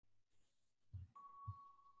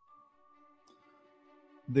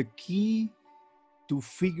The key to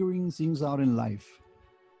figuring things out in life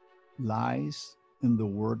lies in the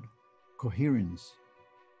word coherence.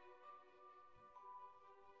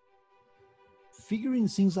 Figuring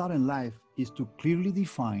things out in life is to clearly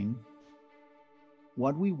define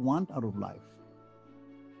what we want out of life,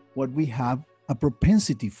 what we have a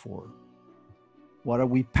propensity for, what are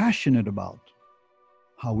we passionate about,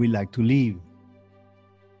 how we like to live,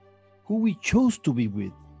 who we chose to be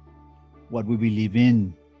with, what we believe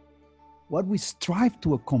in, what we strive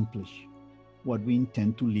to accomplish, what we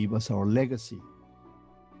intend to leave as our legacy.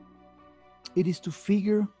 It is to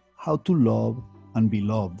figure how to love and be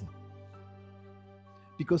loved.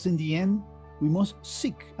 Because in the end, we must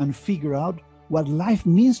seek and figure out what life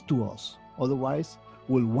means to us. Otherwise,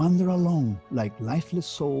 we'll wander along like lifeless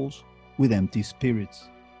souls with empty spirits.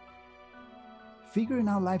 Figuring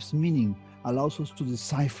out life's meaning allows us to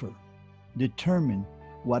decipher, determine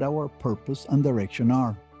what our purpose and direction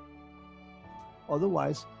are.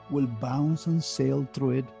 Otherwise, we'll bounce and sail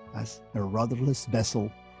through it as a rudderless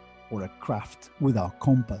vessel or a craft without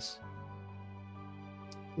compass.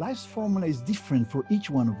 Life's formula is different for each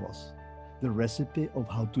one of us. The recipe of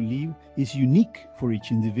how to live is unique for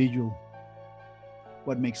each individual.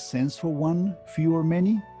 What makes sense for one, few, or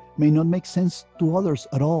many may not make sense to others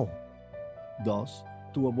at all. Thus,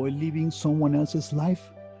 to avoid living someone else's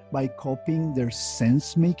life by copying their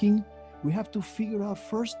sense-making, we have to figure out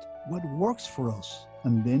first what works for us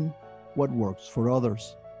and then what works for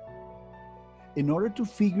others. In order to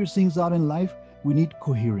figure things out in life, we need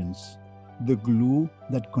coherence, the glue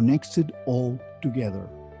that connects it all together.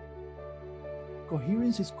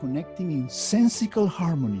 Coherence is connecting in sensical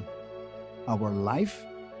harmony our life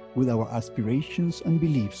with our aspirations and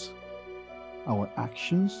beliefs, our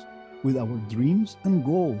actions with our dreams and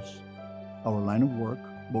goals, our line of work,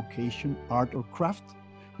 vocation, art, or craft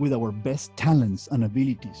with our best talents and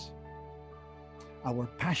abilities, our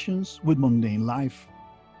passions with mundane life,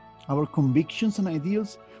 our convictions and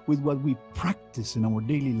ideals with what we practice in our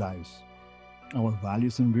daily lives, our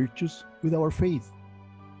values and virtues with our faith,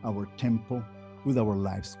 our tempo with our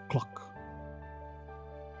life's clock,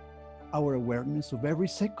 our awareness of every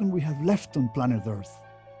second we have left on planet Earth,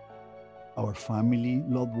 our family,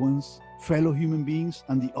 loved ones, fellow human beings,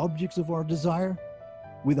 and the objects of our desire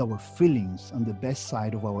with our feelings and the best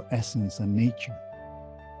side of our essence and nature.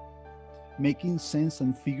 Making sense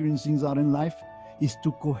and figuring things out in life is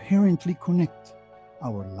to coherently connect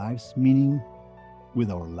our life's meaning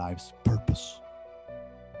with our life's purpose.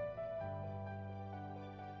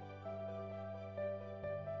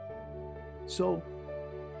 So,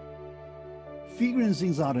 figuring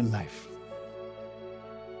things out in life.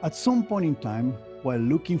 At some point in time, while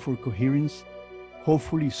looking for coherence,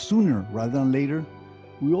 hopefully sooner rather than later,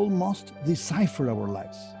 we all must decipher our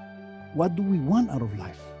lives. What do we want out of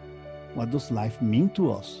life? What does life mean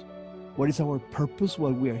to us? What is our purpose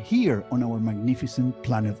while we are here on our magnificent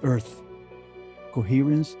planet Earth?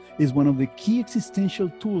 Coherence is one of the key existential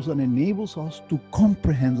tools that enables us to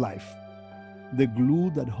comprehend life. The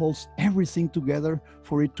glue that holds everything together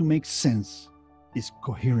for it to make sense is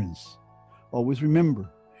coherence. Always remember,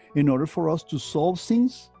 in order for us to solve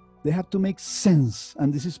things, they have to make sense,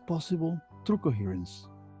 and this is possible through coherence.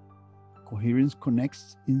 Coherence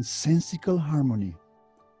connects in sensical harmony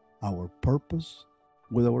our purpose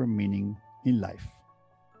with our meaning in life.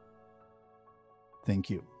 Thank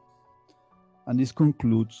you. And this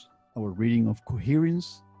concludes our reading of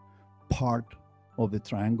Coherence, part of the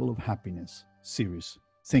Triangle of Happiness series.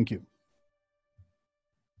 Thank you.